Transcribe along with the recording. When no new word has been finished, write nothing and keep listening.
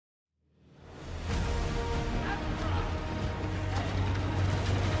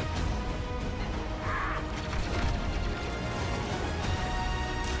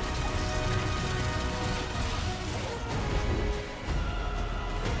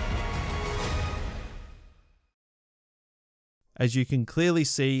As you can clearly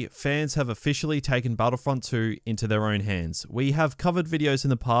see, fans have officially taken Battlefront 2 into their own hands. We have covered videos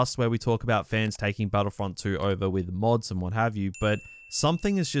in the past where we talk about fans taking Battlefront 2 over with mods and what have you, but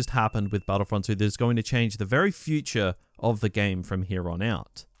something has just happened with Battlefront 2 that is going to change the very future of the game from here on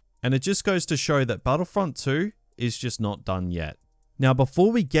out. And it just goes to show that Battlefront 2 is just not done yet. Now,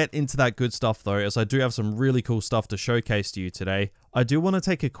 before we get into that good stuff though, as I do have some really cool stuff to showcase to you today, I do want to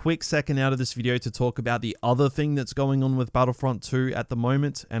take a quick second out of this video to talk about the other thing that's going on with Battlefront 2 at the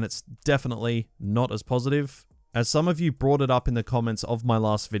moment, and it's definitely not as positive, as some of you brought it up in the comments of my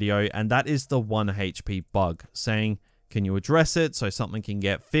last video, and that is the 1 HP bug, saying, can you address it so something can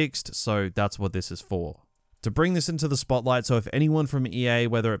get fixed? So that's what this is for. To bring this into the spotlight, so if anyone from EA,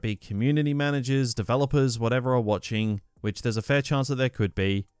 whether it be community managers, developers, whatever, are watching, which there's a fair chance that there could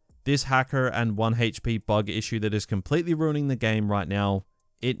be, this hacker and 1 HP bug issue that is completely ruining the game right now,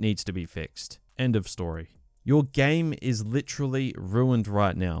 it needs to be fixed. End of story. Your game is literally ruined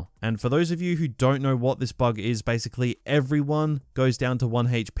right now. And for those of you who don't know what this bug is, basically everyone goes down to 1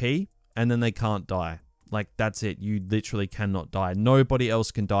 HP and then they can't die. Like, that's it. You literally cannot die. Nobody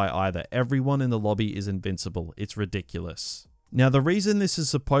else can die either. Everyone in the lobby is invincible. It's ridiculous. Now, the reason this is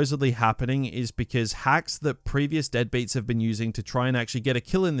supposedly happening is because hacks that previous deadbeats have been using to try and actually get a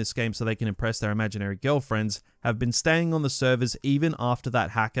kill in this game so they can impress their imaginary girlfriends have been staying on the servers even after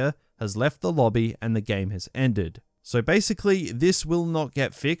that hacker has left the lobby and the game has ended. So basically, this will not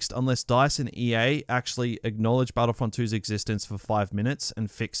get fixed unless DICE and EA actually acknowledge Battlefront 2's existence for 5 minutes and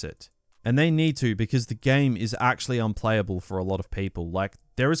fix it. And they need to, because the game is actually unplayable for a lot of people. Like,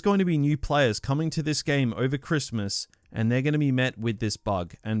 there is going to be new players coming to this game over Christmas, and they're going to be met with this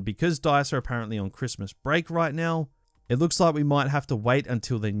bug. And because DICE are apparently on Christmas break right now, it looks like we might have to wait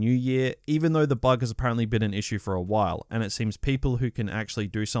until the new year, even though the bug has apparently been an issue for a while. And it seems people who can actually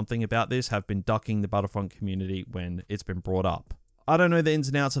do something about this have been ducking the Battlefront community when it's been brought up. I don't know the ins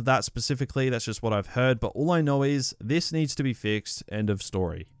and outs of that specifically, that's just what I've heard, but all I know is this needs to be fixed, end of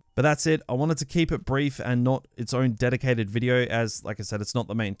story. But that's it. I wanted to keep it brief and not its own dedicated video, as, like I said, it's not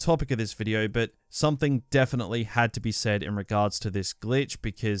the main topic of this video, but something definitely had to be said in regards to this glitch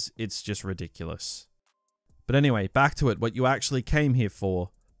because it's just ridiculous. But anyway, back to it, what you actually came here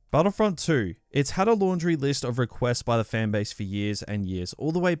for. Battlefront 2. It's had a laundry list of requests by the fanbase for years and years,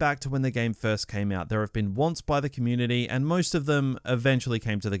 all the way back to when the game first came out. There have been wants by the community, and most of them eventually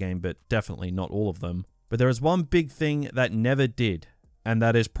came to the game, but definitely not all of them. But there is one big thing that never did, and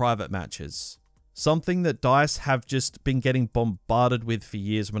that is private matches. Something that DICE have just been getting bombarded with for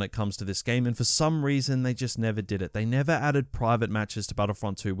years when it comes to this game, and for some reason they just never did it. They never added private matches to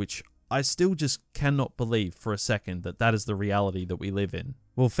Battlefront 2, which I still just cannot believe for a second that that is the reality that we live in.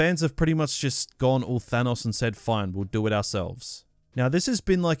 Well, fans have pretty much just gone all Thanos and said, fine, we'll do it ourselves. Now, this has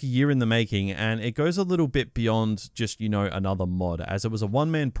been like a year in the making, and it goes a little bit beyond just, you know, another mod, as it was a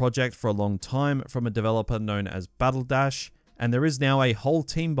one-man project for a long time from a developer known as Battle Dash. And there is now a whole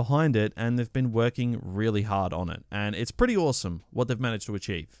team behind it, and they've been working really hard on it. And it's pretty awesome what they've managed to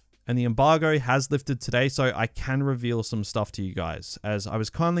achieve. And the embargo has lifted today, so I can reveal some stuff to you guys, as I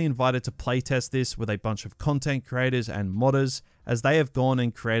was kindly invited to playtest this with a bunch of content creators and modders, as they have gone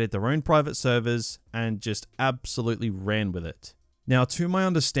and created their own private servers and just absolutely ran with it. Now, to my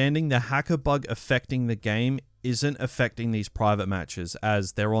understanding, the hacker bug affecting the game isn't affecting these private matches,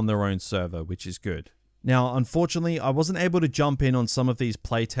 as they're on their own server, which is good. Now, unfortunately, I wasn't able to jump in on some of these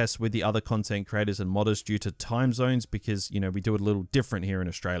playtests with the other content creators and modders due to time zones because, you know, we do it a little different here in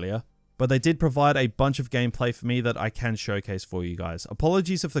Australia. But they did provide a bunch of gameplay for me that I can showcase for you guys.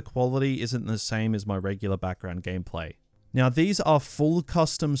 Apologies if the quality isn't the same as my regular background gameplay. Now, these are full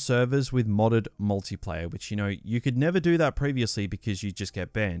custom servers with modded multiplayer, which, you know, you could never do that previously because you just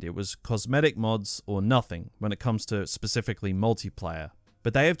get banned. It was cosmetic mods or nothing when it comes to specifically multiplayer.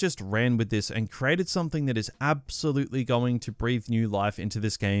 But they have just ran with this and created something that is absolutely going to breathe new life into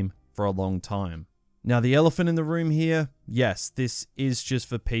this game for a long time. Now, the elephant in the room here, yes, this is just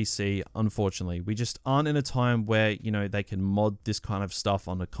for PC, unfortunately. We just aren't in a time where, you know, they can mod this kind of stuff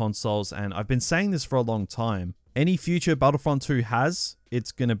on the consoles, and I've been saying this for a long time. Any future Battlefront 2 has,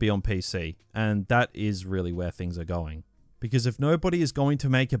 it's going to be on PC, and that is really where things are going. Because if nobody is going to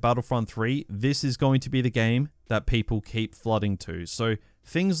make a Battlefront 3, this is going to be the game that people keep flooding to. So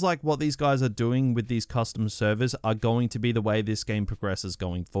things like what these guys are doing with these custom servers are going to be the way this game progresses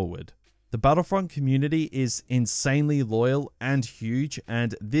going forward. The Battlefront community is insanely loyal and huge,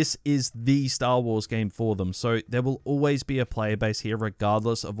 and this is the Star Wars game for them, so there will always be a player base here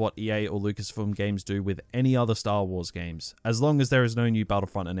regardless of what EA or Lucasfilm Games do with any other Star Wars games, as long as there is no new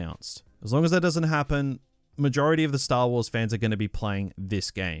Battlefront announced. As long as that doesn't happen, majority of the Star Wars fans are going to be playing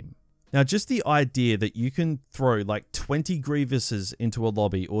this game. Now, just the idea that you can throw like 20 Grievouses into a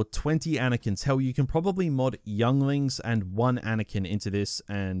lobby or 20 Anakins, hell, you can probably mod younglings and 1 Anakin into this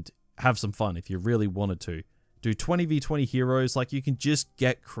and have some fun if you really wanted to. Do 20v20 heroes, like you can just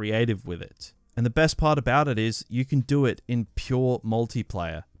get creative with it. And the best part about it is you can do it in pure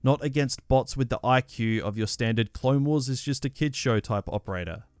multiplayer, not against bots with the IQ of your standard Clone Wars is just a kid's show type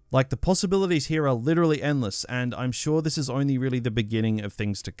operator. Like, the possibilities here are literally endless, and I'm sure this is only really the beginning of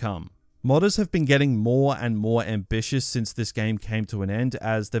things to come. Modders have been getting more and more ambitious since this game came to an end,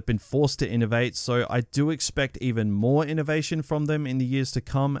 as they've been forced to innovate, so I do expect even more innovation from them in the years to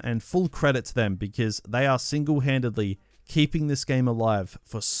come, and full credit to them because they are single-handedly keeping this game alive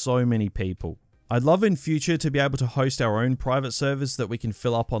for so many people. I'd love in future to be able to host our own private servers that we can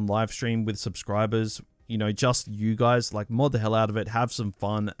fill up on live stream with subscribers, you know, just you guys, like mod the hell out of it, have some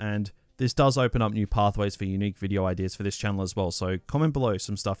fun, and this does open up new pathways for unique video ideas for this channel as well, so comment below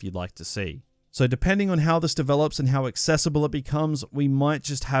some stuff you'd like to see. So depending on how this develops and how accessible it becomes, we might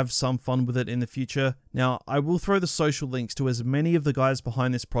just have some fun with it in the future. Now, I will throw the social links to as many of the guys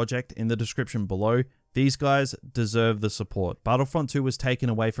behind this project in the description below. These guys deserve the support. Battlefront 2 was taken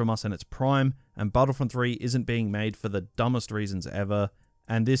away from us in its prime, and Battlefront 3 isn't being made for the dumbest reasons ever,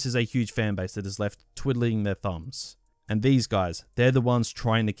 and this is a huge fan base that is left twiddling their thumbs. And these guys, they're the ones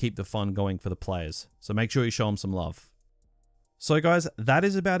trying to keep the fun going for the players, so make sure you show them some love. So guys, that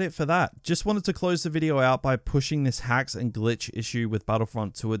is about it for that. Just wanted to close the video out by pushing this hacks and glitch issue with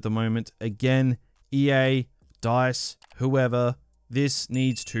Battlefront 2 at the moment. Again, EA, DICE, whoever, this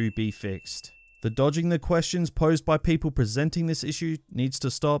needs to be fixed. The dodging the questions posed by people presenting this issue needs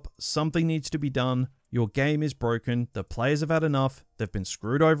to stop. Something needs to be done. Your game is broken. The players have had enough. They've been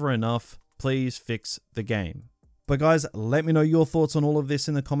screwed over enough. Please fix the game. But guys, let me know your thoughts on all of this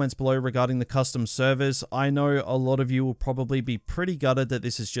in the comments below regarding the custom servers. I know a lot of you will probably be pretty gutted that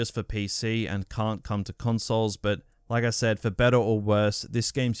this is just for PC and can't come to consoles, but like I said, for better or worse,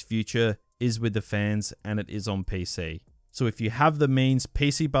 this game's future is with the fans and it is on PC. So if you have the means,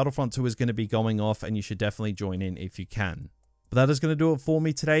 PC Battlefront 2 is going to be going off and you should definitely join in if you can. But that is going to do it for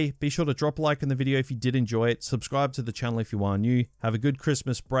me today. Be sure to drop a like in the video if you did enjoy it. Subscribe to the channel if you are new. Have a good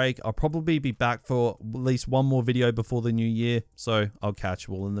Christmas break. I'll probably be back for at least one more video before the new year. So I'll catch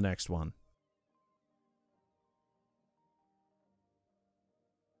you all in the next one.